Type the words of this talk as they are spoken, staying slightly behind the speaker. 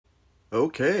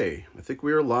Okay, I think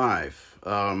we are live.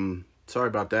 Sorry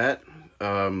about that.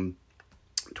 Um,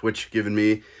 Twitch giving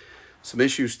me some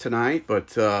issues tonight,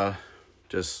 but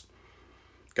just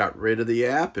got rid of the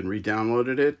app and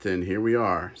re-downloaded it, and here we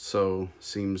are. So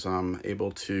seems I'm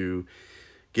able to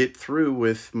get through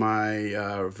with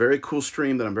my very cool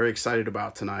stream that I'm very excited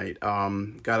about tonight.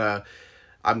 I'm gonna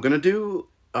do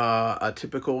a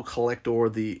typical collector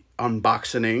the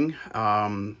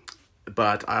unboxing.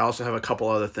 But I also have a couple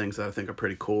other things that I think are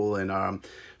pretty cool and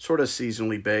sort of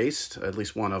seasonally based, at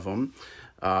least one of them.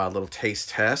 A little taste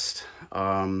test.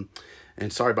 And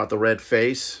sorry about the red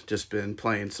face. Just been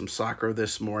playing some soccer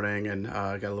this morning and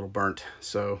got a little burnt.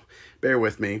 So bear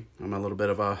with me. I'm a little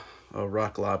bit of a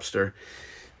rock lobster.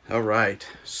 All right.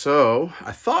 So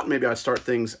I thought maybe I'd start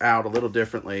things out a little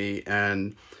differently.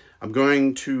 And I'm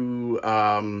going to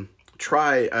I'm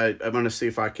going to see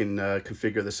if I can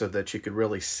configure this so that you could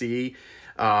really see.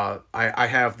 I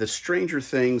have the Stranger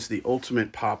Things, the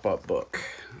Ultimate Pop-Up Book.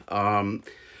 I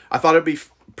thought it'd be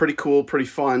pretty cool, pretty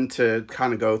fun to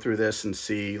kind of go through this and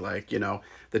see, like,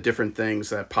 the different things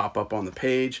that pop up on the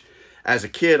page. As a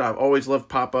kid, I've always loved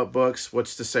pop-up books.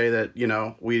 What's to say that,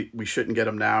 we shouldn't get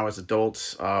them now as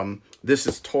adults? This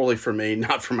is totally for me,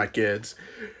 not for my kids.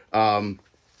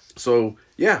 So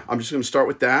yeah, I'm just going to start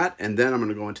with that, and then I'm going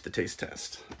to go into the taste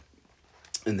test,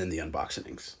 and then the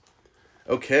unboxings.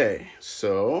 Okay,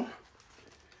 so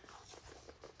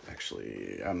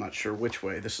actually, I'm not sure which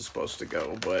way this is supposed to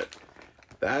go, but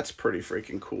that's pretty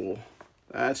freaking cool.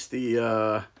 That's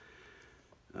the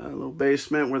little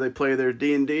basement where they play their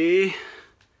D&D.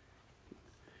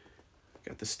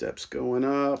 Got the steps going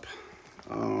up.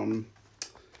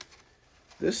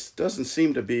 This doesn't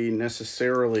seem to be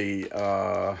necessarily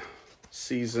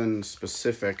season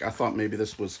specific. I thought maybe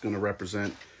this was going to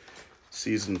represent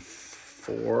season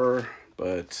 4,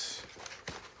 but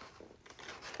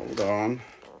hold on.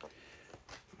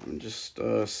 I'm just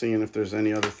seeing if there's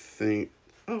any other thing.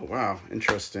 Oh, wow,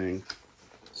 interesting.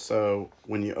 So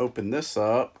when you open this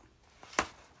up,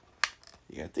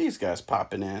 you got these guys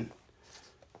popping in.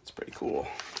 It's pretty cool.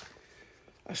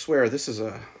 I swear this is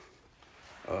a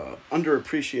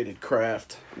underappreciated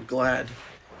craft. I'm glad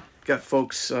got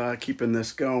folks keeping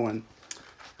this going.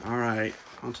 All right,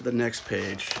 on to the next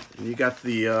page. And you got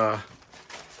the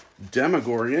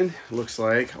Demogorgon, looks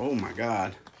like. Oh my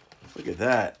God, look at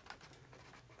that.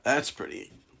 That's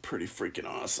pretty freaking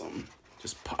awesome.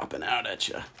 Just popping out at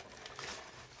you.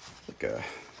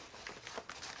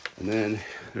 And then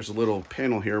there's a little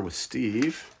panel here with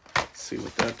Steve. Let's see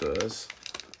what that does.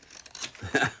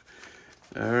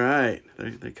 All right,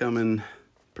 they're coming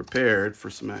prepared for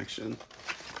some action.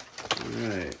 All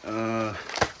right,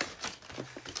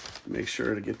 make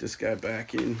sure to get this guy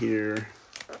back in here.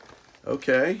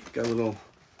 Okay, got a little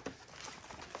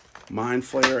Mind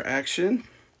Flayer action.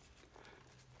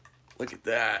 Look at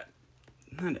that.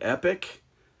 Isn't that epic?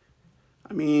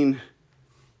 I mean,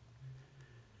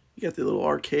 you got the little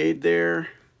arcade there.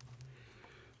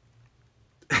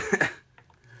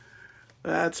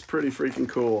 That's pretty freaking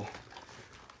cool.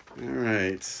 All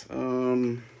right.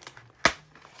 And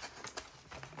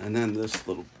then this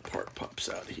little part pops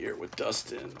out here with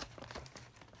Dustin.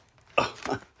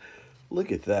 Oh,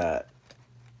 look at that.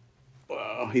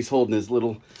 Wow, he's holding his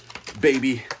little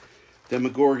baby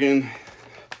Demogorgon.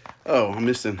 Oh, I'm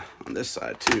missing on this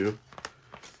side too.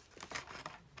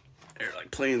 They're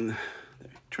like they're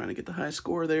trying to get the high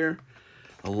score there.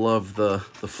 I love the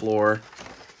floor.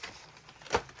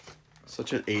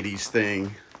 Such an 80s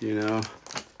thing, the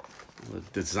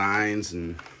designs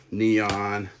and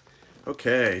neon.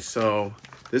 Okay, so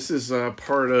this is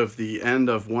part of the end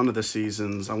of one of the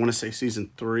seasons. I want to say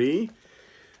season 3.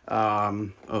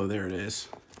 Oh, there it is.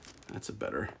 That's a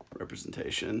better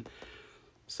representation.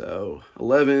 So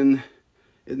 11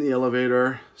 in the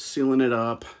elevator, sealing it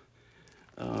up.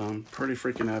 Pretty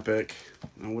freaking epic.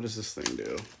 Now, what does this thing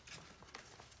do?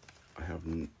 I have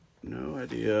no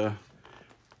idea.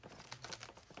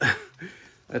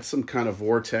 That's some kind of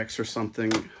vortex or something.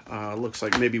 Looks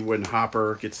like maybe when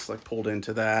Hopper gets like pulled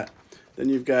into that. Then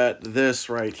you've got this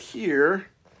right here,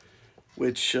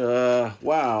 which,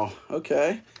 wow,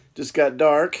 okay. Just got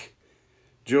dark.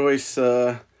 Joyce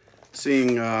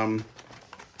seeing,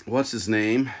 what's his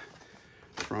name,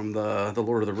 from the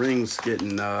Lord of the Rings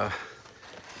getting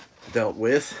dealt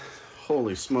with.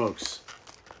 Holy smokes.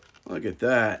 Look at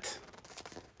that.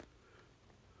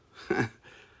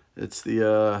 It's the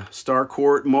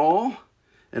Starcourt Mall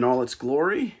in all its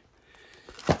glory.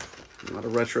 A lot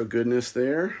of retro goodness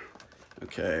there.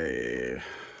 Okay,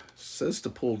 says to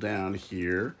pull down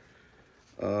here.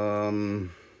 Not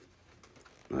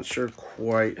sure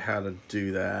quite how to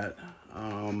do that.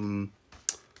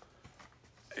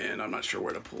 and I'm not sure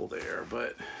where to pull there,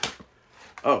 but...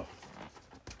 Oh,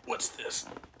 what's this?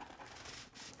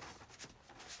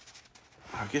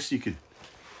 I guess you could...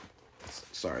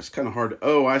 Sorry, it's kind of hard to...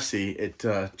 Oh, I see. It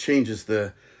changes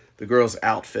the girls'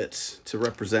 outfits to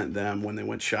represent them when they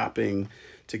went shopping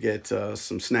to get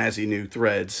some snazzy new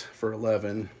threads for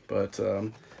 11. But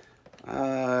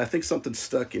I think something's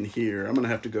stuck in here. I'm going to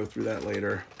have to go through that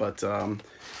later. But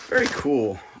very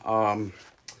cool.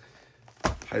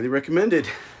 Highly recommended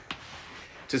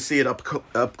to see it up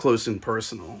close and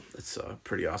personal. It's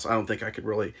pretty awesome. I don't think I could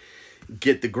really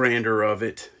get the grandeur of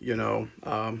it, you know,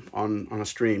 on a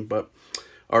stream. But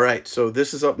all right, so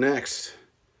this is up next.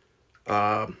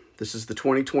 This is the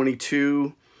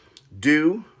 2022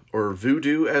 Do, or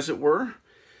Voodoo as it were.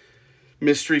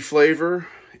 Mystery flavor,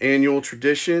 annual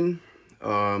tradition.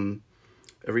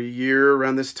 Every year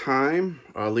around this time,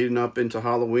 leading up into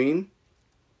Halloween.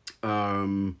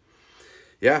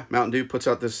 Yeah, Mountain Dew puts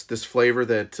out this flavor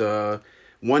that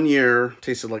one year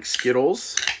tasted like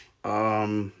Skittles.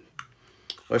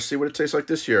 Let's see what it tastes like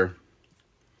this year.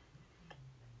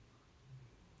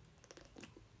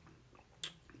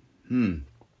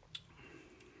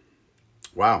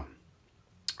 Wow.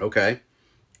 Okay.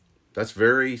 That's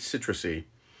very citrusy.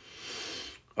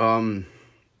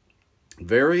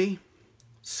 Very...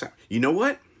 You know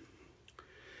what?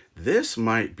 This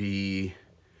might be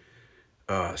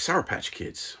Sour Patch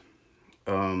Kids.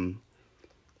 I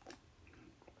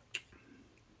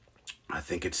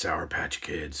think it's Sour Patch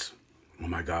Kids. Oh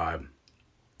my God.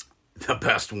 The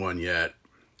best one yet.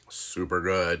 Super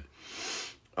good.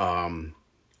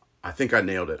 I think I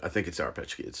nailed it. I think it's Sour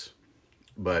Patch Kids.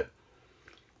 But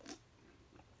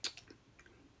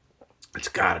it's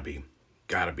gotta be.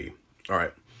 Gotta be. All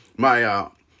right. My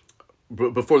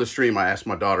before the stream, I asked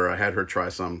my daughter, I had her try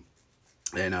some,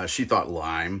 and she thought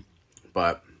lime,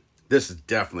 but this is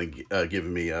definitely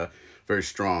giving me a very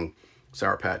strong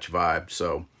Sour Patch vibe.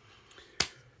 So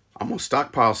I'm gonna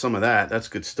stockpile some of that. That's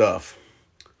good stuff.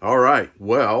 All right.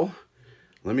 Well,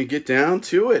 let me get down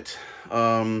to it.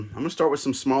 I'm gonna start with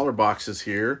some smaller boxes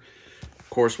here. Of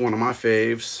course, one of my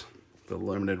faves, the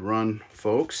limited run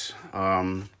folks,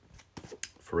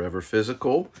 Forever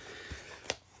Physical.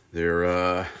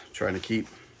 They're trying to keep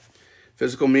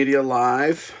physical media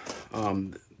alive.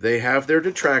 They have their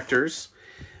detractors,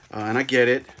 and I get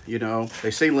it. You know,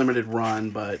 they say limited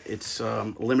run, but it's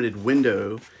a limited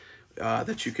window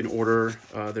that you can order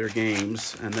their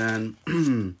games, and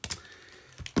then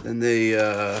then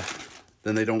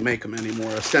they don't make them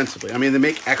anymore. Ostensibly, I mean, they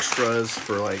make extras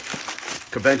for like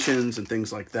conventions and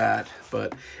things like that.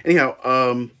 But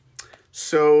anyhow,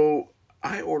 so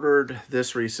I ordered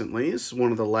this recently. This is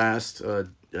one of the last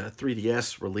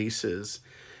 3DS releases.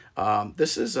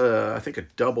 This is I think a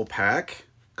double pack.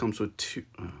 Comes with two.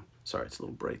 Sorry, it's a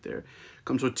little bright there.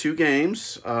 Comes with two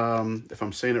games. If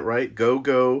I'm saying it right,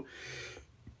 Go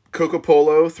Coco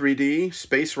Polo 3D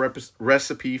Space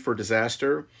Recipe for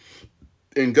Disaster,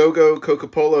 and Go Coco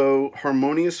Polo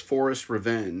Harmonious Forest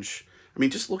Revenge. I mean,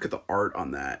 just look at the art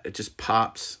on that. It just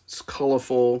pops. It's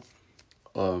colorful.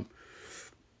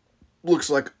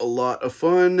 Looks like a lot of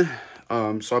fun.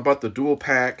 So I bought the dual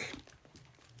pack,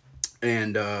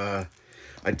 and I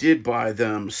did buy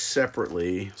them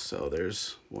separately. So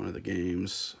there's one of the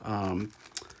games, and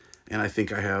I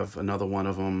think I have another one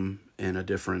of them in a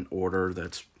different order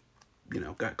that's, you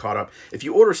know, got caught up. If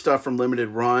you order stuff from Limited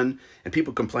Run, and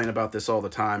people complain about this all the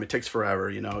time, it takes forever,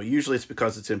 you know. Usually it's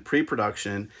because it's in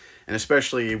pre-production, and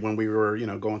especially when we were, you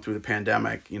know, going through the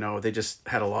pandemic, you know, they just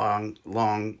had a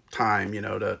long time, you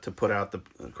know, to put out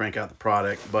crank out the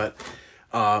product. But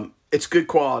it's good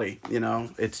quality, you know.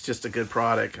 It's just a good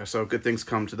product. So good things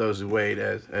come to those who wait,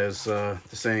 as the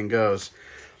saying goes.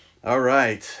 All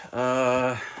right,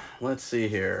 let's see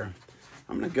here.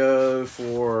 I'm gonna go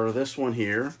for this one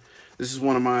here. This is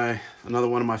another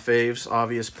one of my faves,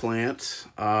 Obvious Plant.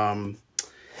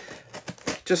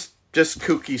 Just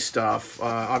kooky stuff.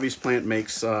 Obvious Plant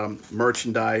makes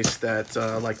merchandise that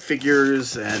like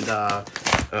figures and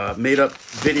made up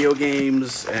video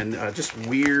games and just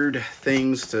weird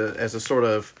things as a sort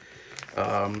of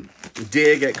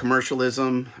dig at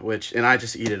commercialism, and I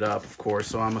just eat it up, of course,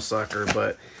 so I'm a sucker,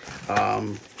 but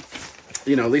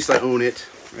you know, at least I own it,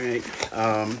 right?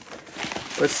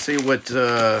 Let's see what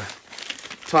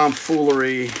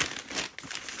tomfoolery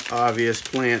Obvious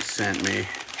Plant sent me.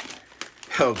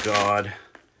 Oh God,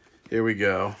 here we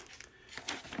go.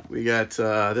 We got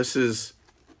this is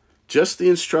just the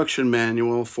instruction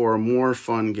manual for a more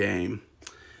fun game.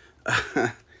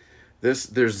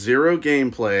 There's zero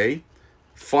gameplay,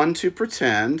 fun to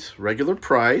pretend, regular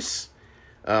price,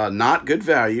 not good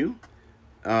value.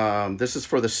 This is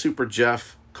for the Super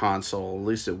Jeff console. At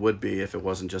least it would be if it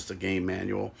wasn't just a game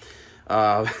manual.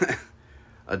 Uh,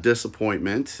 a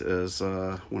disappointment is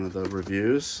one of the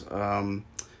reviews.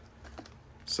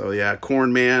 So yeah,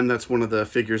 Corn Man, that's one of the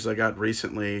figures I got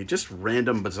recently. Just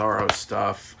random bizarro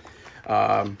stuff.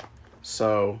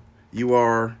 So you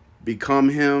are become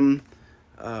him,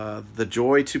 the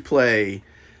joy to play.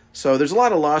 So there's a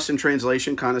lot of lost in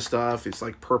translation kind of stuff. It's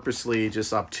like purposely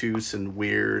just obtuse and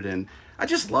weird, and I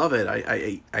just love it.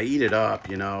 I eat it up,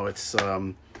 you know. It's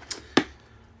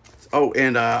oh,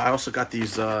 and I also got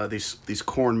these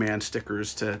Corn Man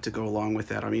stickers to go along with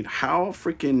that. I mean, how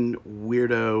freaking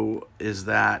weirdo is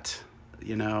that?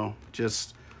 You know,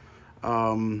 just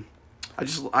I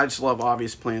just love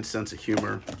Obvious Plant's sense of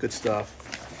humor. Good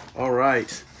stuff. All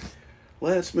right,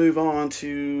 let's move on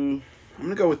to. I'm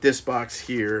gonna go with this box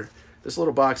here. This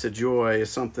little box of joy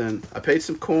is something I paid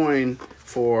some coin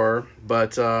for,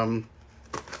 but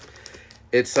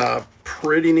it's a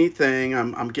pretty neat thing.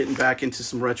 I'm getting back into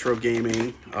some retro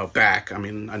gaming. I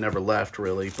mean, I never left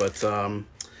really, but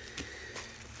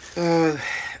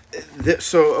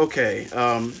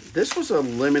this was a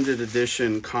limited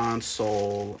edition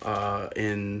console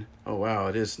in, oh wow,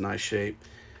 it is nice shape,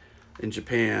 in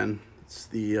Japan. It's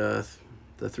the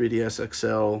 3DS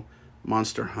XL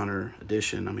Monster Hunter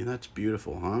edition. I mean, that's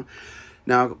beautiful, huh?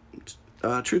 Now,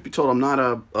 truth be told, I'm not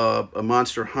a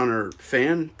Monster Hunter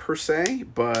fan per se,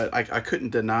 but I couldn't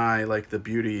deny like the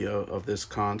beauty of this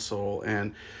console,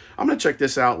 and I'm gonna check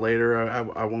this out later.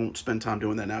 I won't spend time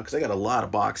doing that now because I got a lot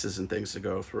of boxes and things to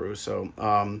go through. So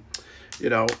you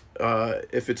know,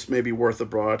 if it's maybe worth a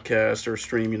broadcast or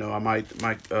stream, you know, I might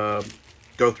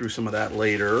go through some of that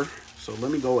later. So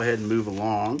let me go ahead and move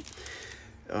along.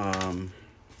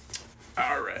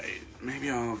 All right, maybe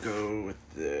I'll go with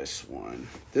this one.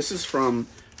 This is from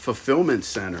Fulfillment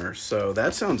Center, so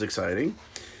that sounds exciting.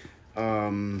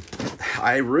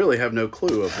 I really have no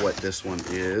clue of what this one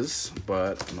is,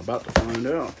 but I'm about to find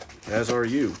out, as are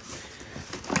you.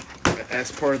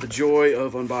 That's part of the joy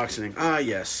of unboxing. Ah,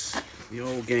 yes, the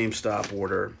old GameStop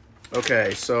order.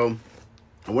 Okay, so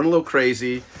I went a little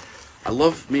crazy. I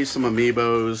love me some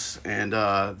Amiibos, and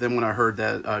then when I heard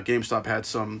that GameStop had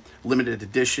some limited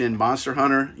edition Monster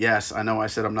Hunter, yes, I know I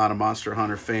said I'm not a Monster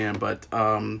Hunter fan, but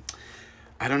I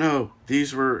don't know,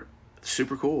 these were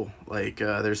super cool. Like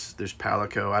there's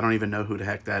Palico. I don't even know who the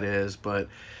heck that is, but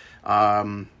I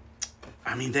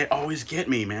mean, they always get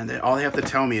me, man. All they have to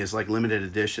tell me is like limited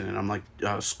edition, and I'm like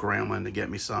scrambling to get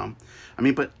me some. I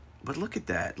mean, but look at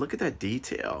that. Look at that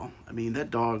detail. I mean, that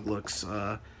dog looks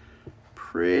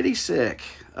pretty sick.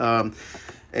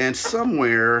 And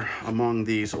somewhere among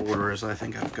these orders, I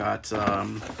think I've got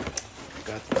a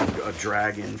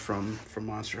dragon from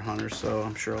Monster Hunter, so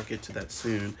I'm sure I'll get to that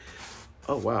soon.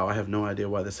 Oh wow, I have no idea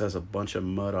why this has a bunch of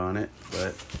mud on it,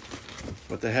 but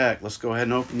what the heck, let's go ahead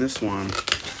and open this one.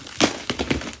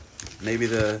 Maybe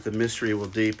the mystery will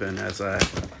deepen as I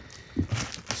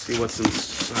see what's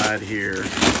inside here.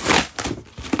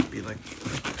 Be like,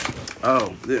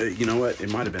 oh, you know what, it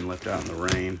might have been left out in the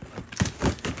rain.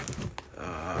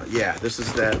 Yeah, this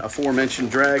is that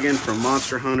aforementioned dragon from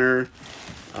Monster Hunter.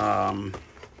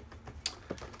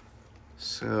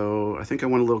 So I think I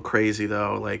went a little crazy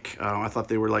though. Like I thought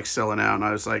they were like selling out, and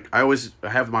I was like, I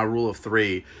have my rule of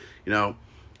 3, you know,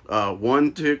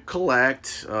 one to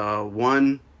collect,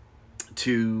 one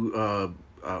to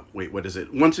wait, what is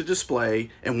it? One to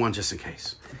display, and one just in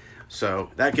case. So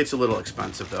that gets a little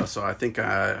expensive though. So I think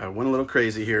I went a little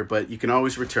crazy here, but you can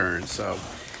always return. So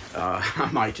I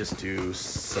might just do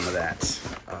some of that.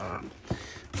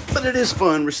 But it is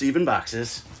fun receiving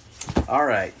boxes. All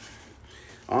right.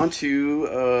 On to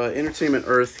Entertainment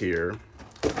Earth here.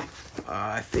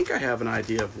 I think I have an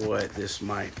idea of what this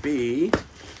might be.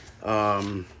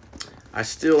 I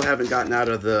still haven't gotten out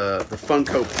of the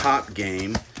Funko Pop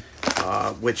game,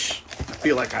 which I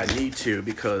feel like I need to,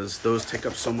 because those take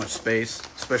up so much space,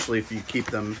 especially if you keep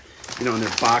them, you know, in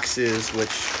their boxes, which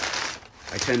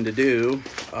I tend to do.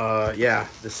 Yeah,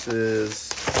 this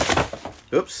is,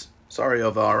 oops, sorry,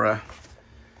 Elvira.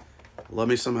 Love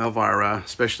me some Elvira,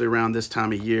 especially around this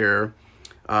time of year.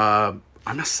 I'm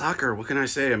a sucker. What can I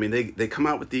say? I mean, they come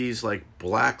out with these like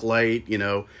black light, you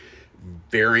know,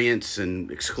 variants and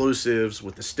exclusives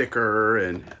with the sticker,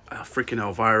 and freaking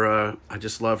Elvira. I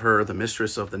just love her, the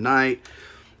mistress of the night.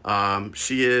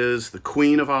 She is the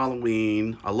queen of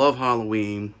Halloween. I love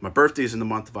Halloween. My birthday's in the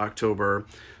month of October,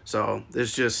 so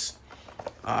it's just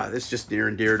near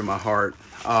and dear to my heart.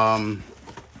 All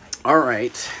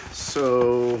right,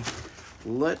 so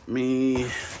let's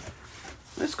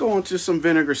go on to some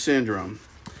Vinegar Syndrome.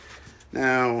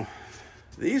 Now,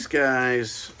 these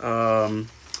guys,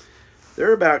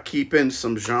 They're about keeping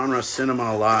some genre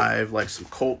cinema alive, like some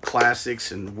cult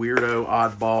classics and weirdo,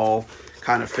 oddball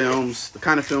kind of films. The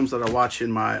kind of films that I watch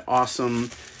in my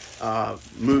awesome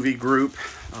movie group,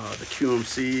 the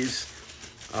QMCs.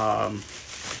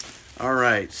 All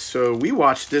right, so we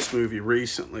watched this movie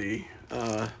recently,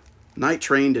 Night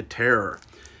Train to Terror.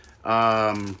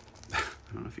 I don't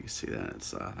know if you can see that.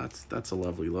 It's that's a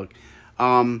lovely look.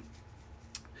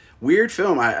 Weird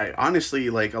film. I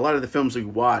honestly, like, a lot of the films we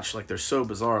watch, like, they're so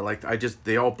bizarre. Like,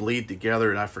 they all bleed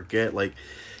together, and I forget, like,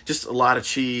 just a lot of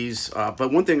cheese.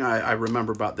 But one thing I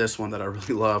remember about this one that I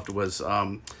really loved was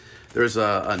there's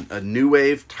a new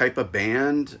wave type of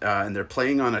band, and they're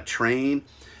playing on a train.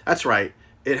 That's right.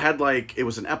 It had, like, it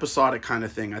was an episodic kind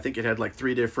of thing. I think it had like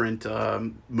 3 different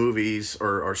movies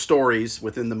or stories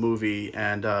within the movie,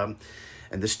 and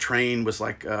this train was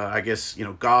like, I guess, you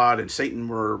know, God and Satan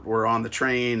were on the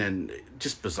train, and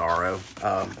just bizarro.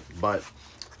 But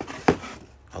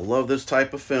I love this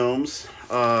type of films.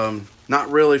 Not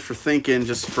really for thinking,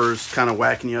 just for kind of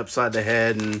whacking you upside the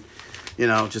head and, you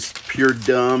know, just pure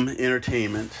dumb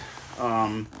entertainment.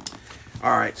 All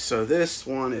right, so this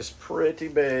one is pretty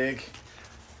big.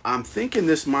 I'm thinking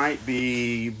this might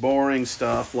be boring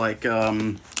stuff, like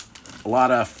a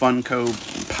lot of Funko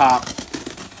Pop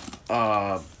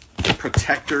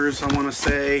protectors, I want to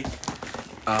say.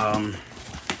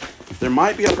 There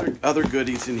might be other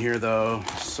goodies in here, though,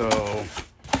 so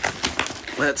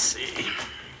let's see.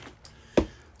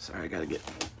 Sorry, I gotta get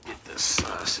this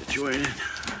situated.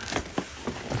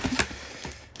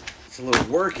 It's a little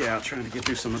workout trying to get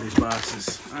through some of these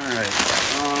boxes. All right.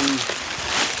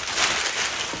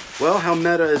 Well, how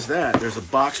meta is that? There's a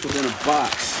box within a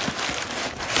box.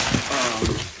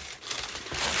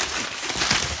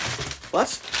 Well,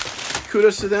 that's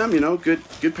kudos to them. You know, good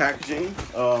packaging.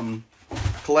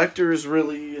 Collectors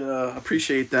really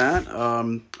appreciate that.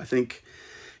 I think,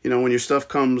 you know, when your stuff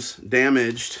comes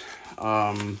damaged,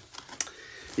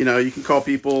 you know, you can call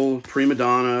people prima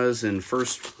donnas and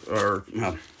first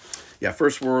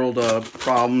world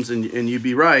problems, and you'd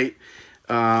be right.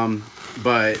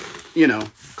 But, you know,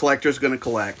 collector's gonna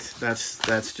collect.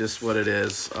 That's just what it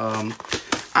is.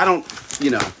 I don't,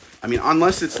 you know, I mean,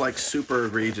 unless it's like super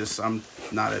egregious, I'm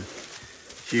not a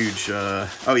huge,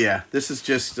 oh yeah, this is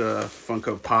just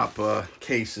Funko Pop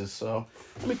cases, so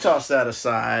let me toss that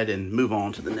aside and move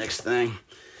on to the next thing.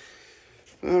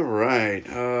 All right,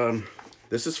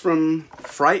 this is from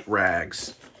Fright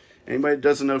Rags. Anybody that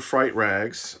doesn't know Fright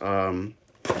Rags,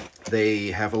 they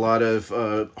have a lot of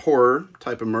horror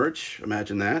type of merch,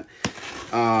 imagine that.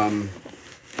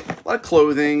 A lot of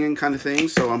clothing and kind of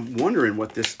things, so I'm wondering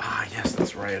what this, yes,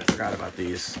 that's right, I forgot about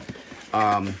these.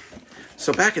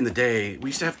 So back in the day,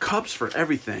 we used to have cups for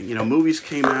everything. You know, movies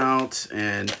came out,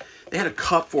 and they had a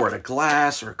cup for it, a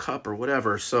glass or a cup or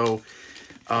whatever. So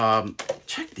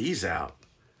check these out,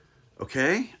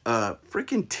 okay?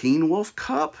 Freaking Teen Wolf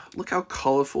cup. Look how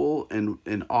colorful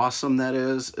and awesome that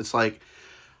is. It's like,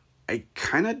 I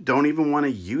kind of don't even want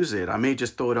to use it. I may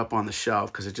just throw it up on the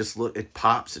shelf because it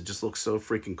pops. It just looks so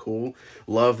freaking cool.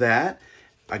 Love that.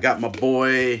 I got my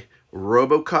boy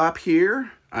RoboCop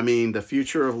here. I mean, the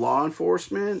future of law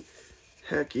enforcement.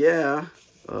 Heck yeah.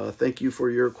 Thank you for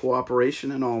your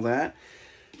cooperation and all that.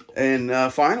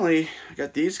 And finally, I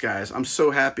got these guys. I'm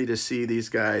so happy to see these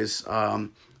guys.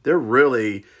 They're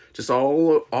really just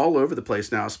all over the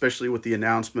place now, especially with the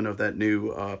announcement of that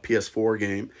new PS4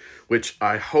 game, which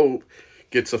I hope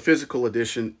gets a physical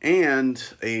edition and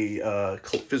a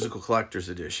physical collector's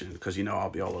edition, because, you know, I'll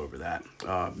be all over that.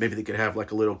 Maybe they could have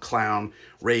like a little clown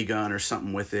ray gun or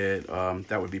something with it.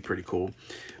 That would be pretty cool.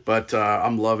 But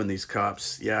I'm loving these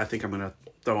cups. Yeah, I think I'm gonna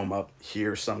throw them up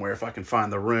here somewhere if I can find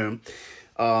the room.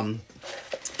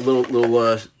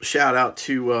 Little shout out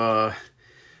to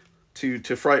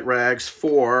Fright Rags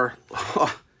for,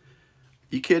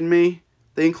 you kidding me?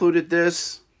 They included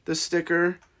this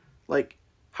sticker. Like,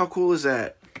 how cool is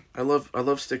that? I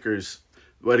love stickers.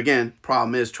 But again,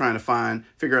 problem is trying to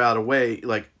figure out a way,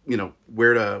 like, you know,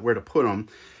 where to put them.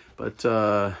 But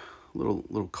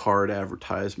little card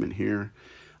advertisement here.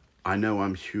 I Know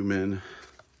I'm Human.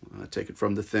 Take it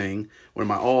from The Thing. One of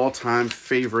my all-time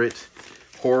favorite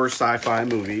horror sci-fi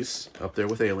movies, up there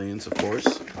with Aliens, of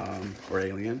course, or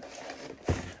Alien.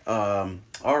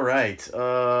 All right.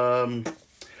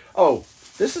 Oh,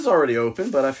 this is already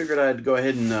open, but I figured I'd go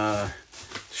ahead and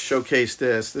showcase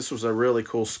this. This was a really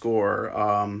cool score.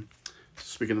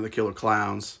 Speaking of the Killer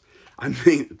Clowns,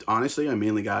 honestly, I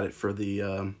mainly got it for the,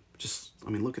 I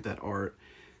mean, look at that art.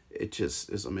 It just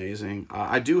is amazing.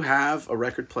 I do have a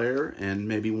record player, and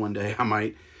maybe one day I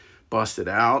might bust it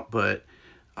out, but,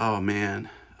 oh man,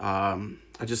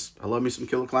 I I love me some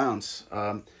Killer Clowns.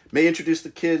 May introduce the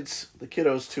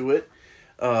kiddos to it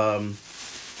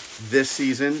this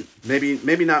season.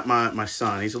 Maybe not my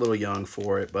son. He's a little young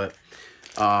for it, but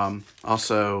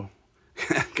also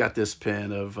got this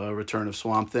pin of Return of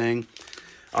Swamp Thing.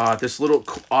 This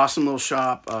awesome little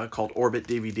shop called Orbit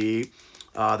DVD.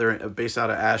 They're based out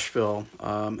of Asheville,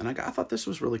 and I thought this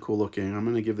was really cool looking. I'm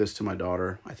gonna give this to my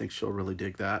daughter. I think she'll really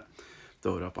dig that.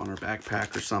 Throw it up on her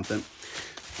backpack or something.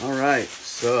 All right,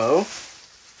 so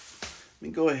let me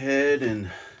go ahead and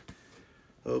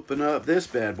open up this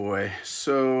bad boy.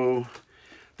 So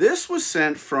this was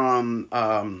sent from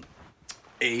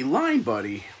a line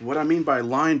buddy. What I mean by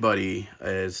line buddy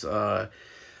is I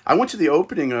went to the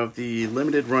opening of the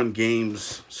Limited Run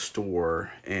Games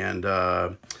store, and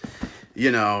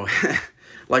you know,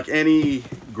 like any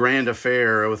grand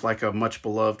affair with like a much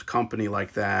beloved company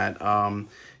like that,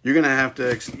 you're gonna have to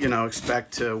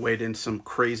expect to wait in some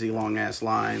crazy long ass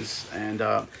lines. And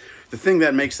the thing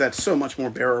that makes that so much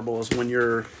more bearable is when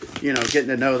you're getting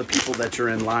to know the people that you're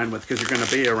in line with, because you're going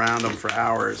to be around them for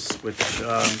hours.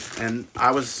 And I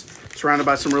was surrounded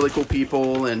by some really cool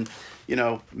people, and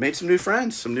made some new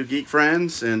friends, some new geek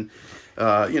friends, and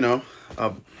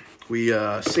we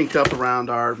synced up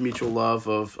around our mutual love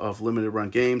of limited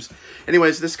run games.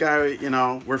 Anyways, this guy,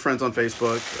 we're friends on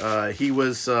Facebook. He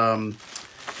was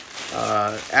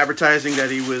advertising that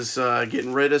he was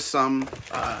getting rid of some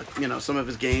of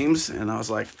his games, and I was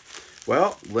like,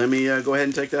 well, let me go ahead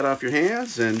and take that off your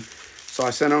hands. And so I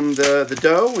sent him the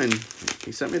dough, and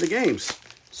he sent me the games.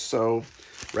 So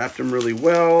wrapped them really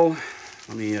well.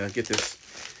 Let me get this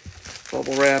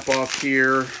bubble wrap off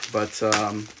here, but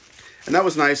and that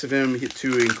was nice of him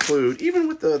to include, even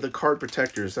with the card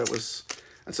protectors.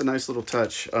 That's a nice little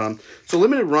touch. So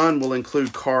Limited Run will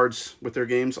include cards with their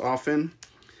games often.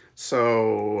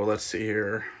 So let's see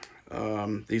here.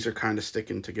 These are kind of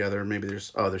sticking together. Maybe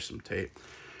there's some tape.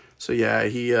 So yeah,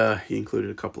 he included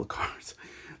a couple of cards.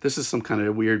 This is some kind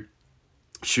of weird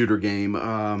shooter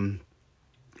game,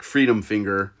 Freedom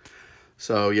Finger.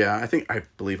 So yeah, I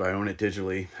believe I own it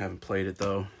digitally. Haven't played it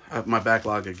though. My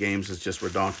backlog of games is just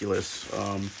redonkulous.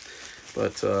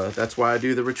 But that's why I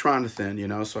do the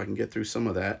Retronathin, so I can get through some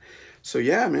of that. So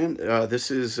yeah, man, this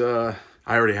is I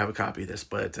already have a copy of this,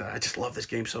 but I just love this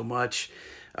game so much.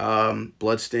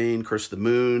 Bloodstained, Curse of the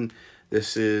Moon.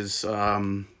 This is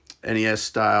NES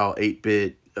style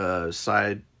 8-bit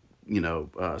side,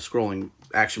 scrolling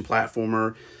action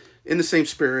platformer in the same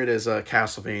spirit as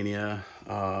Castlevania.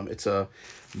 It's a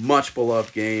much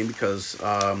beloved game because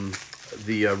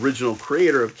the original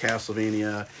creator of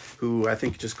Castlevania, who I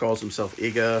think just calls himself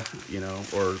Iga,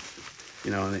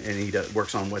 and he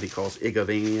works on what he calls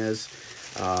Igavanias.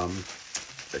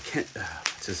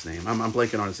 What's his name? I'm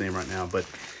blanking on his name right now, but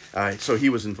so he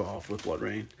was involved with Blood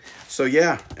Rain. So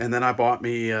yeah, and then I bought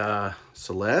me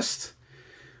Celeste,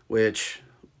 which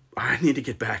I need to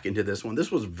get back into this one.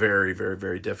 This was a very, very,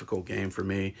 very difficult game for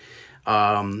me.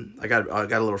 I got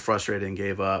a little frustrated and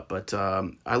gave up, but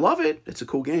I love it. It's a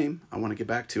cool game. I want to get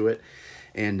back to it,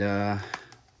 and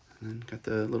got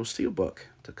the little steelbook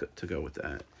to go with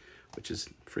that, which is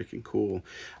freaking cool.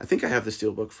 I think I have the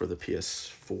steelbook for the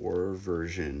PS4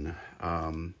 version.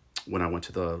 When I went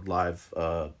to the live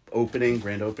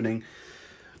grand opening,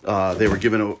 they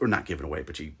were not giving away,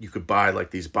 but you could buy like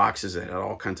these boxes that had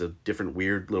all kinds of different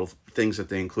weird little things that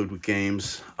they include with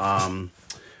games.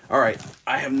 All right,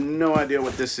 I have no idea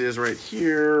what this is right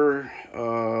here.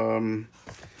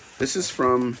 This is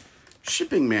from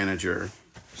Shipping Manager,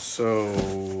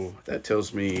 so that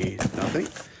tells me nothing,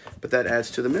 but that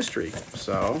adds to the mystery.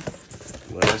 So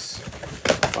let's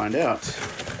find out.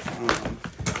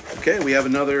 Okay, we have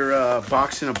another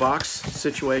box in a box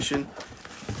situation.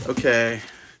 Okay,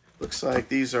 looks like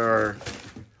these are,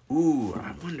 ooh,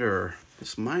 I wonder,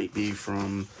 this might be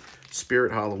from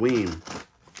Spirit Halloween.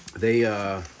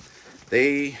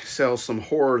 They sell some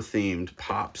horror-themed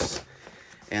pops,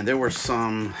 and there were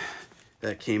some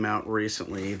that came out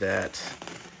recently that,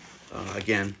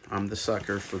 again, I'm the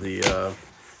sucker for the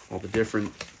all the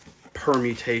different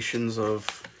permutations of,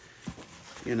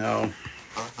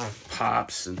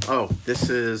 pops. And oh, this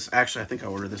is actually, I think I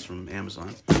ordered this from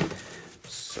Amazon.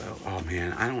 So, oh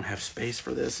man, I don't have space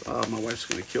for this. Oh, my wife's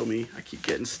gonna kill me. I keep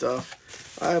getting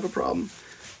stuff. I have a problem.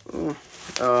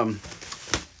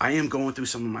 I am going through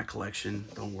some of my collection.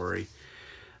 Don't worry.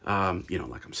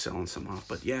 Like I'm selling some off.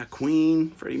 But yeah, Queen,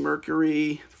 Freddie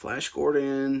Mercury, Flash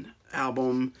Gordon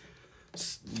album.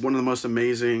 It's one of the most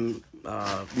amazing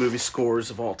movie scores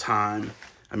of all time.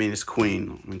 I mean, it's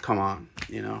Queen. I mean, come on,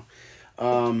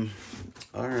 All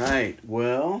right,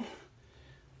 well,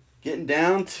 getting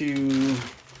down to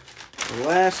the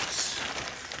last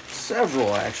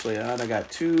several, actually. I got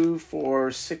 2,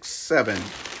 4, 6, 7.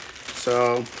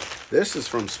 So this is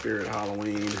from Spirit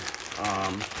Halloween.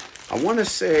 I want to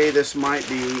say this might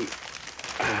be...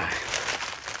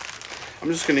 I'm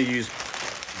just going to use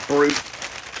brute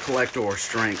Kollector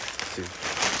strength to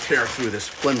tear through this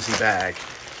flimsy bag.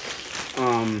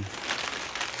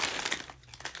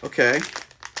 Okay.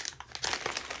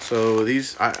 So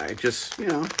these, I just, you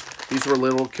know, these were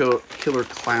little killer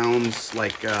clowns,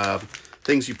 like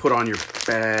things you put on your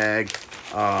bag.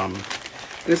 And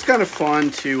it's kind of fun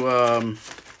to,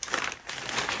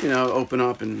 you know, open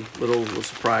up and little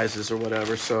surprises or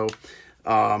whatever. So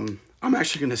I'm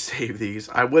actually going to save these.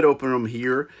 I would open them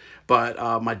here,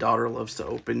 but my daughter loves to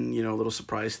open, you know, little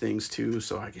surprise things too.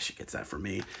 So I guess she gets that for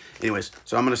me. Anyways,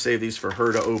 so I'm going to save these for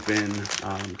her to open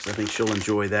because I think she'll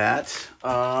enjoy that.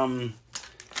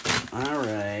 All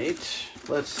right,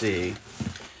 let's see.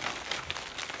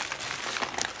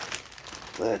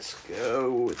 Let's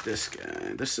go with this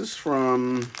guy. This is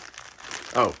from,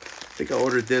 oh, I think I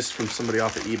ordered this from somebody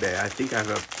off of eBay. I think I have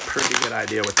a pretty good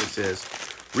idea what this is.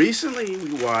 Recently,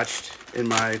 we watched in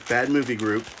my bad movie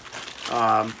group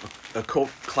a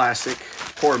cult classic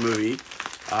horror movie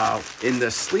in the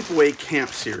Sleepaway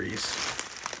Camp series.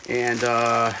 And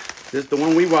the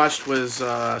one we watched was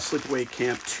Sleepaway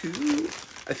Camp 2,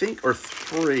 I think, or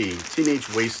 3,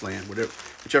 Teenage Wasteland,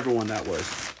 whichever one that was.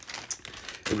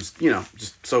 It was, you know,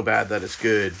 just so bad that it's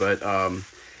good. But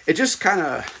it just kind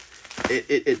of,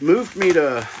 it moved me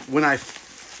to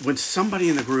when somebody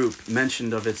in the group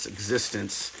mentioned of its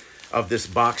existence of this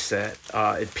box set,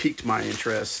 it piqued my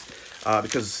interest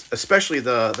because especially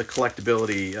the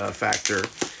collectability factor.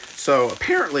 So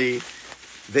apparently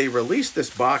they released this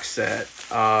box set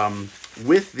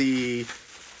with the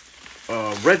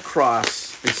Red Cross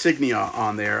insignia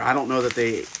on there. I don't know that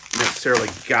they necessarily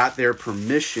got their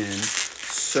permission,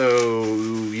 so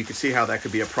you can see how that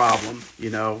could be a problem. You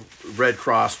know, Red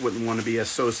Cross wouldn't want to be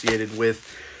associated with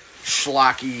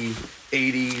schlocky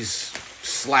 80s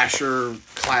slasher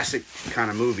classic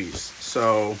kind of movies.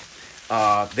 So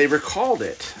they recalled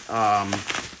it.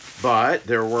 But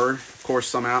there were, of course,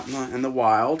 some out in the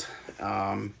wild.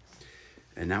 And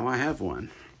now I have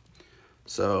one.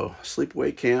 So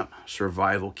Sleepaway Camp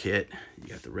Survival Kit. You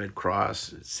got the Red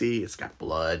Cross. See, it's got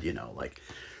blood, you know, like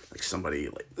somebody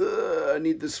like, I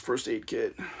need this first aid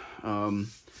kit.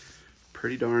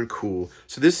 Pretty darn cool.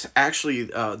 So this actually,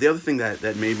 the other thing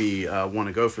that made me want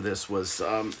to go for this was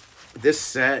this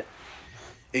set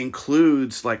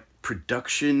includes like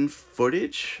production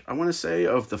footage, I want to say,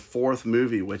 of the 4th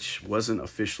movie, which wasn't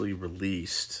officially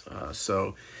released.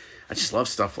 So I just love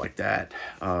stuff like that.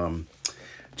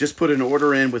 Just put an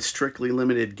order in with Strictly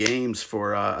Limited Games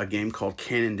for a game called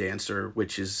Cannon Dancer,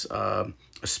 which is a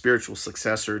spiritual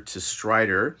successor to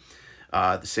Strider.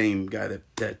 The same guy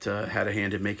that had a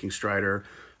hand in making Strider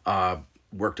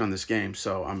worked on this game,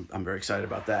 so I'm very excited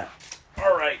about that.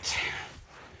 All right,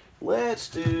 let's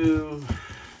do.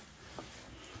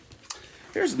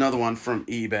 Here's another one from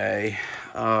eBay,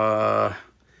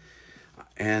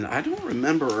 and I don't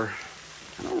remember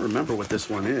what this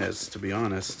one is, to be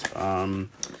honest.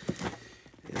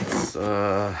 It's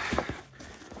another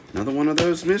one of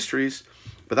those mysteries,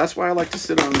 but that's why I like to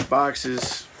sit on the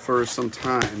boxes for some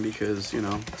time, because, you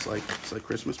know, it's like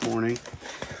Christmas morning.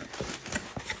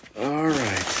 All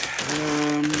right.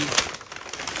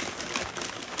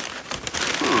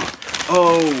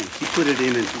 Oh, he put it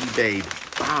in an eBay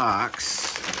box,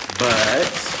 but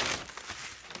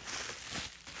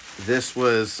this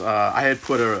was I had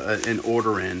put an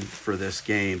order in for this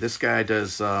game. This guy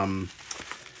does. There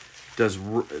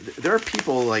are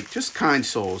people, like, just kind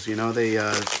souls, you know. They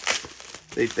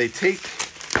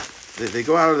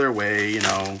go out of their way, you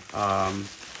know,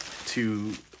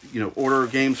 to, you know, order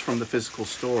games from the physical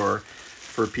store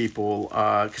for people,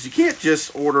 because you can't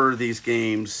just order these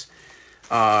games,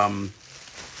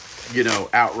 you know,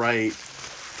 outright,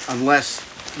 unless,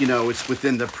 you know, it's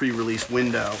within the pre-release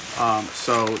window.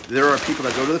 So there are people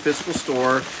that go to the physical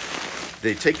store,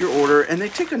 they take your order, and they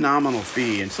take a nominal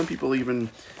fee, and some people even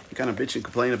kind of bitch and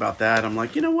complain about that. I'm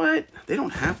like, you know what? They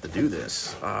don't have to do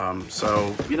this.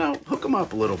 So, you know, hook them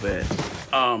up a little bit.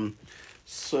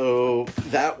 So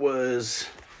that was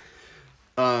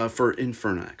for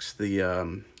Infernax,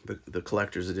 the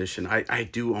collector's edition. I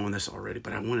do own this already,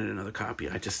 but I wanted another copy.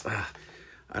 I just, I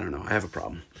don't know. I have a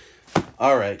problem.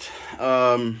 All right.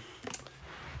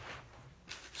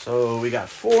 So we got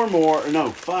 5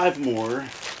 more.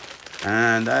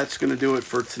 And that's going to do it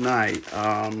for tonight.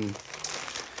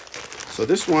 So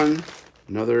this one,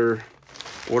 another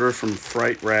order from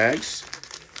Fright Rags.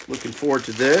 Looking forward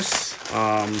to this.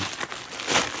 I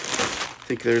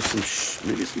think there's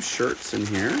maybe some shirts in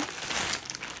here.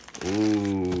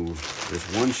 Ooh,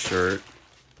 there's one shirt.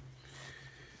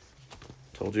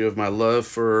 Told you of my love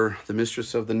for the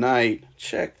Mistress of the Night.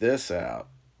 Check this out.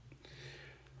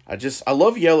 I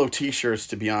love yellow t-shirts,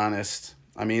 to be honest.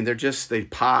 I mean, they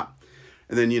pop.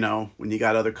 And then, you know, when you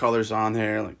got other colors on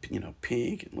there, like, you know,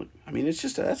 pink. And look, I mean,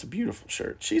 that's a beautiful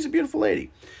shirt. She's a beautiful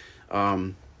lady.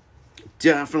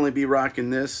 Definitely be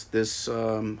rocking this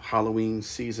Halloween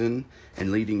season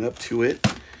and leading up to it.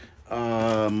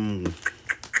 All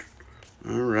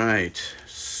right.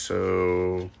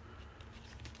 So,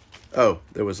 oh,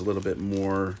 there was a little bit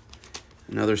more.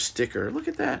 Another sticker. Look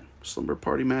at that. Slumber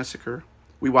Party Massacre.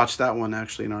 We watched that one,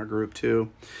 actually, in our group, too.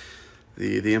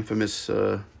 The infamous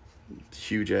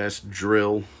huge ass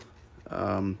drill.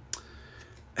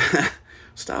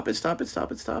 Stop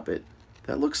it.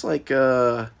 That looks like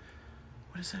what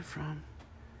is that from?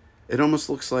 It almost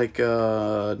looks like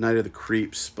Night of the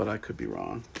Creeps, but I could be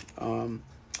wrong.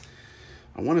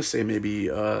 I want to say maybe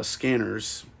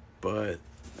Scanners, but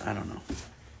I don't know.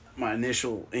 My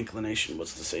initial inclination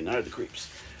was to say Night of the Creeps.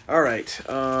 All right.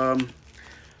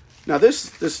 Now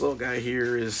this little guy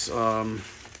here is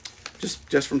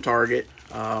just from Target.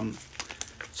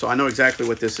 So I know exactly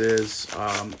what this is.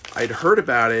 I'd heard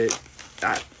about it.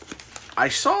 I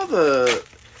saw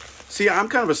see, I'm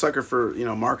kind of a sucker for, you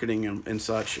know, marketing and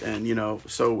such. And, you know,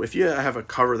 so if you have a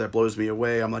cover that blows me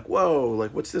away, I'm like, whoa,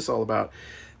 like, what's this all about?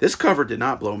 This cover did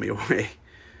not blow me away.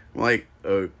 I'm like,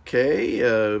 okay,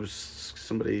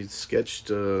 somebody sketched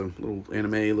a little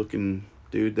anime-looking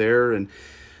dude there. And,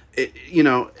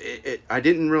 I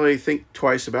didn't really think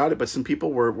twice about it, but some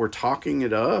people were talking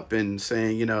it up and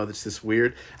saying, you know, it's this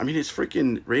weird. I mean, it's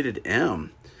freaking rated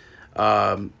M.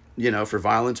 You know, for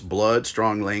violence, blood,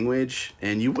 strong language.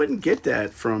 And you wouldn't get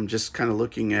that from just kind of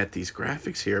looking at these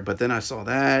graphics here. But then I saw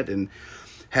that and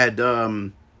had,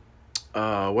 whatchamacallit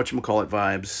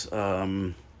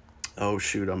vibes. Oh,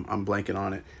 shoot, I'm blanking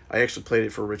on it. I actually played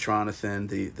it for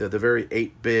Richronathan, the very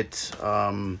 8-bit,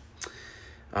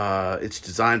 it's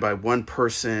designed by one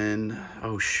person.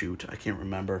 Oh, shoot, I can't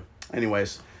remember.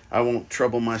 Anyways, I won't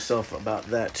trouble myself about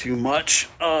that too much.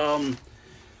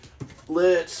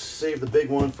 Let's save the big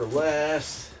one for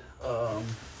last.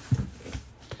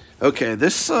 Okay,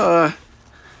 this one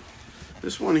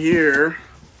here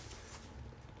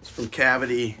is from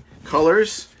Cavity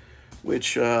Colors,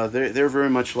 which they're very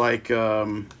much like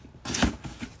Fright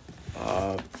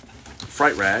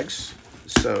Rags.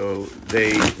 So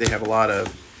they have a lot of,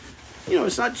 you know,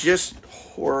 it's not just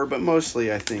horror, but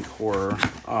mostly I think horror.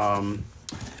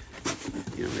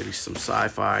 You know, maybe some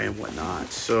sci-fi and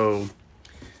whatnot. So.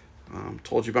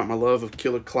 Told you about my love of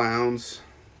Killer Clowns.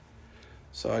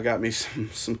 So I got me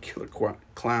some Killer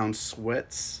Clown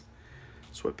sweatpants.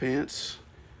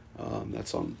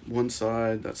 That's on one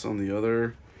side, that's on the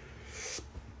other.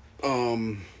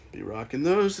 Be rocking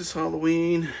those this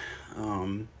Halloween.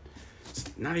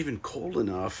 It's not even cold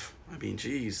enough. I mean,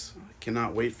 geez, I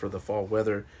cannot wait for the fall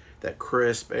weather, that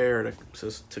crisp air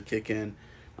to kick in.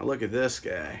 Now look at this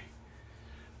guy.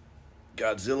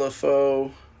 Godzilla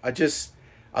foe.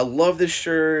 I love this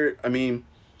shirt. I mean,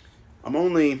 I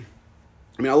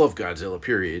love Godzilla,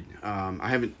 period. I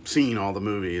haven't seen all the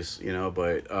movies, you know,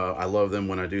 but I love them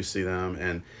when I do see them.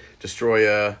 And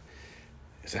Destroya,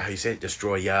 is that how you say it?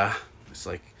 Destroya. It's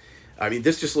like, I mean,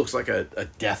 this just looks like a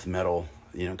death metal,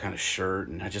 you know, kind of shirt.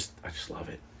 And I just love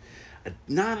it. I'm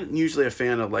not usually a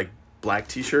fan of, like, black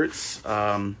t-shirts,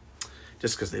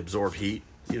 just because they absorb heat,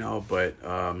 you know. But,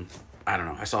 I don't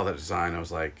know. I saw that design. I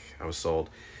was sold.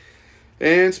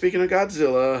 And speaking of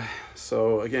Godzilla,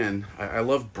 so again, I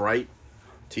love bright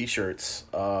t-shirts,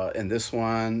 and this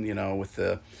one, you know, with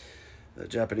the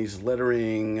Japanese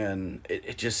lettering, and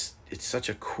it's such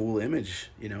a cool image,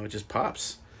 you know, it just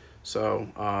pops. So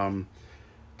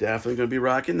definitely gonna be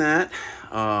rocking that.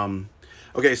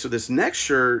 Okay, so this next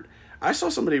shirt, I saw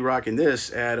somebody rocking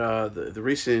this at the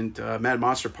recent Mad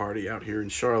Monster party out here in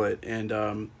Charlotte, and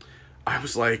I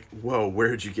was like, whoa,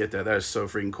 where'd you get that? That is so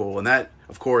freaking cool. And that,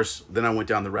 of course, then I went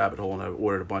down the rabbit hole and I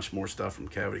ordered a bunch more stuff from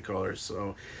Cavity Colors.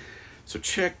 So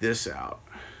check this out.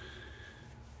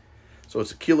 So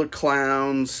it's a Killer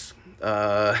Clowns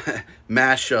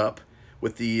mashup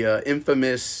with the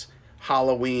infamous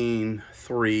Halloween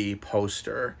 3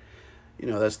 poster. You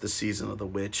know, that's the season of the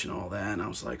witch and all that. And I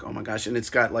was like, oh my gosh. And it's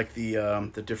got like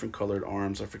the different colored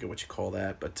arms. I forget what you call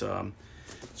that, but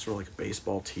it's sort of like a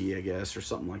baseball tee, I guess, or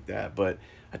something like that. But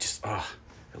I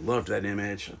loved that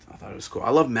image. I thought it was cool.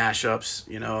 I love mashups,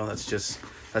 you know,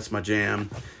 that's my jam.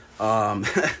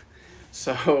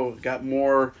 So got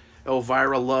more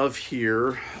Elvira love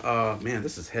here. Man,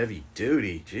 this is heavy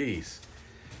duty. Jeez.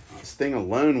 This thing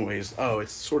alone weighs, oh,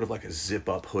 it's sort of like a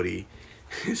zip-up hoodie.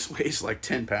 This weighs like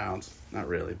 10 pounds. Not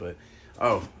really, but,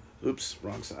 oh, oops,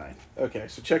 wrong side. Okay,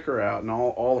 so check her out in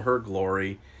all her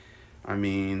glory. I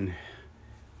mean,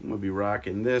 I'm going to be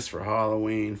rocking this for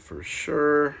Halloween for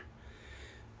sure.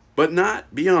 But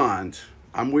not beyond.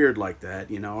 I'm weird like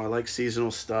that, you know. I like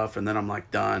seasonal stuff, and then I'm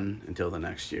like done until the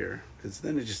next year. Because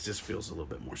then it just feels a little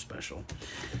bit more special.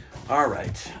 All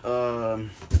right.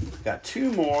 Got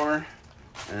 2 more.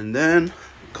 And then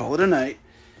call it a night.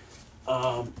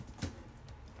 I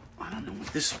don't know what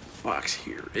this box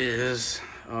here is.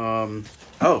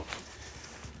 Oh,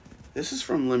 this is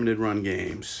from Limited Run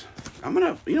Games.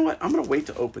 You know what? I'm gonna wait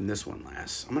to open this one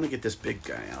last. I'm gonna get this big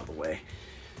guy out of the way.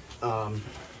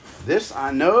 This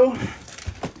I know.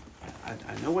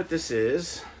 I know what this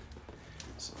is.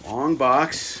 It's a long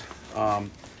box,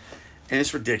 and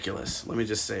it's ridiculous. Let me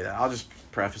just say that. I'll just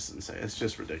preface it and say it's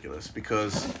just ridiculous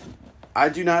because I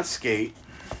do not skate,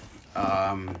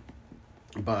 but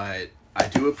I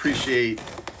do appreciate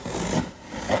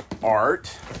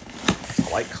art.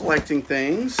 I like collecting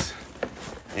things,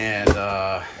 and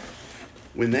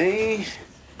when they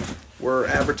were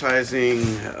advertising,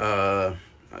 I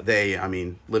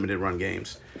mean Limited Run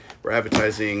Games, were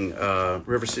advertising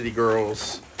River City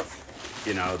Girls.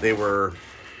 You know, they were,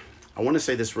 I want to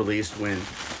say this released when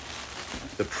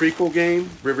the prequel game,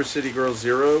 River City Girls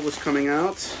 0, was coming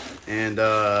out. And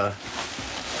so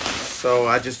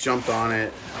I just jumped on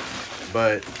it.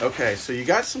 But, okay, so you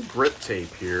got some grip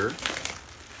tape here. I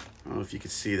don't know if you can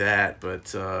see that,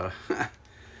 but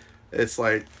it's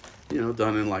like, you know,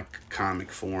 done in like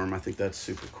comic form. I think that's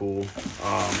super cool.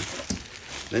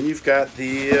 Then you've got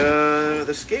the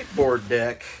skateboard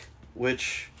deck,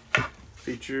 which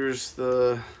features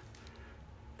the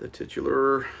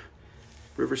titular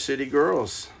River City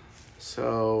Girls.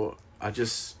 So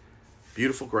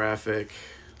beautiful graphic.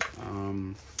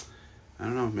 I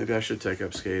don't know, maybe I should take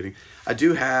up skating. I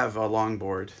do have a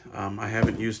longboard. I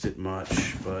haven't used it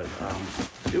much, but I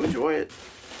do enjoy it.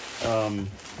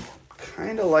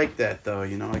 Kind of like that though,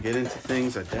 you know, I get into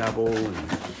things, I dabble,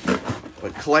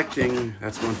 but collecting,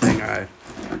 that's one thing I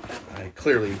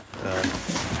clearly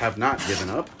have not given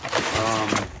up.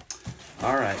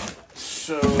 All right,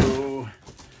 so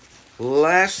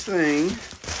last thing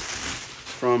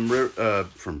from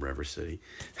River City,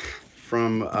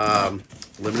 from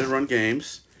Limited Run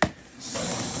Games.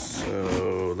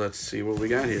 So let's see what we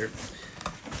got here.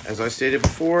 As I stated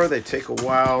before, they take a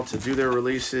while to do their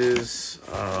releases,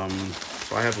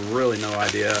 so I have really no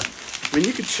idea. I mean,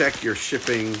 you can check your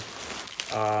shipping,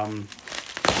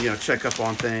 you know, check up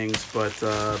on things, but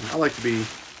I like to be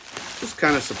just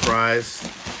kind of surprised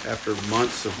after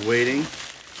months of waiting.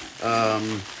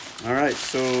 All right,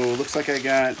 so looks like I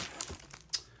got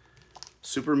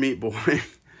Super Meat Boy.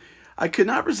 I could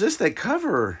not resist that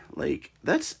cover. Like,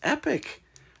 that's epic.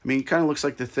 I mean, it kind of looks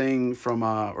like the Thing from,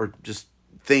 or just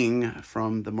Thing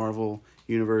from the Marvel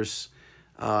Universe,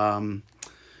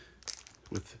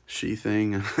 with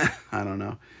She-Thing. I don't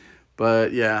know.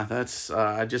 But yeah, that's,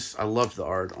 I loved the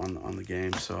art on the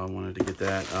game, so I wanted to get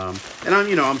that. And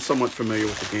I'm somewhat familiar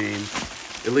with the game,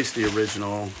 at least the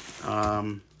original.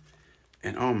 And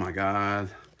oh my God,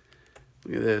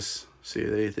 look at this. See,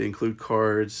 they include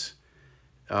cards,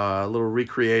 a little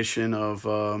recreation of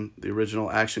the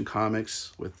original Action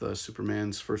Comics with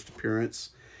Superman's first appearance.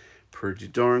 Pretty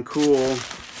darn cool.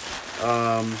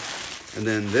 And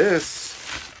then this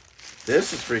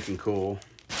is freaking cool.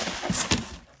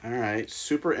 All right,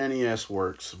 Super NES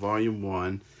Works, Volume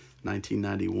 1,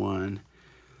 1991.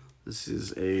 This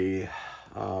is a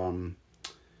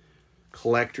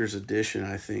collector's edition,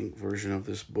 I think, version of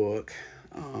this book.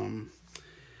 I'm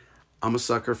a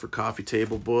sucker for coffee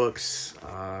table books.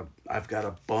 I've got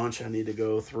a bunch I need to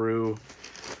go through.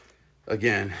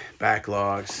 Again,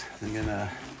 backlogs. They're gonna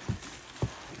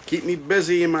keep me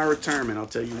busy in my retirement, I'll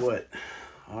tell you what.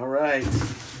 All right.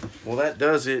 Well, that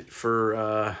does it for,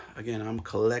 again, I'm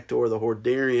Kollector the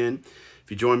Hordarian. If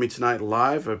you join me tonight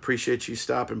live, I appreciate you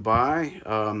stopping by.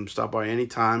 Stop by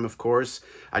anytime, of course.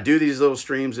 I do these little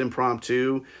streams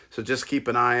impromptu, so just keep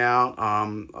an eye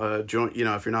out. Join,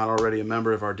 if you're not already a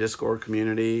member of our Discord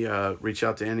community, reach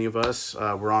out to any of us.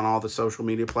 We're on all the social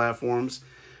media platforms.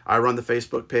 I run the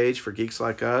Facebook page for Geeks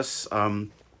Like Us.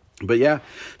 But yeah,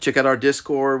 check out our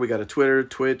Discord. We got a Twitter,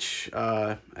 Twitch.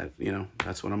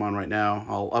 That's what I'm on right now.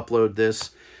 I'll upload this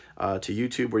to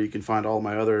YouTube, where you can find all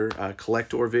my other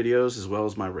Kollector videos, as well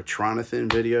as my Retronathan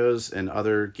videos and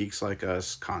other Geeks Like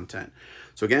Us content.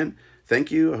 So again,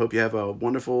 thank you. I hope you have a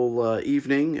wonderful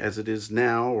evening, as it is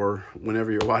now, or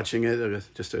whenever you're watching it.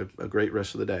 Just a great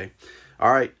rest of the day.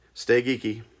 All right, stay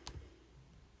geeky.